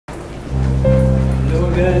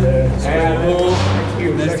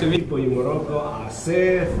Nice to meet people in Morocco are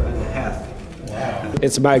safe and healthy.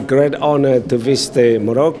 It's my great honor to visit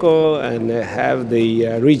Morocco and have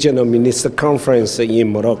the regional minister conference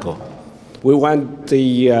in Morocco. We want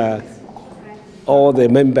all the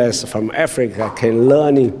members from Africa can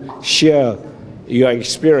learn, share your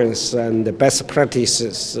experience and the best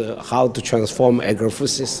practices, how to transform agri-food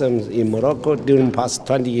systems in Morocco during the past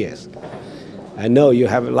 20 years. I know you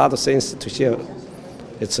have a lot of things to share.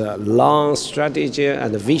 It's a long strategy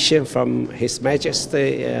and a vision from His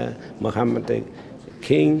Majesty Mohammed the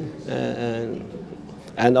King,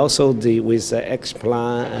 and also with the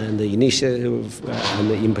X-Plan and the initiative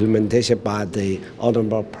and the implementation by the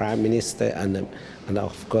Honorable Prime Minister and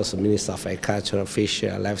of course the Minister of Agriculture, Fish,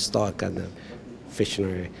 Livestock and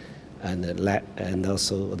Fishery and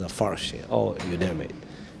also the forestry, all you name it.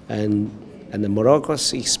 And the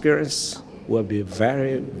Morocco's experience will be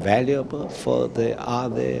very valuable for the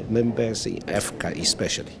other members in Africa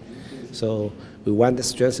especially. So we want to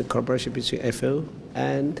strengthen cooperation between FAO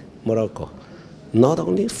and Morocco, not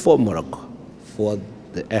only for Morocco, for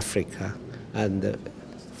the Africa and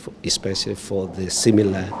especially for the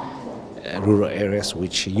similar rural areas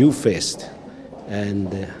which you faced.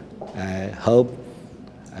 And I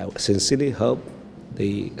sincerely hope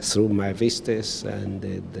through my visitors and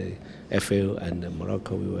the FAO and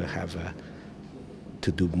Morocco we will have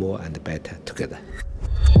to do more and better together.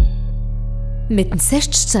 ما تنساش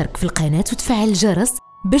تشترك في القناة وتفعل الجرس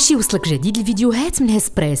باش يوصلك جديد الفيديوهات من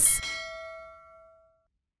هسبريس.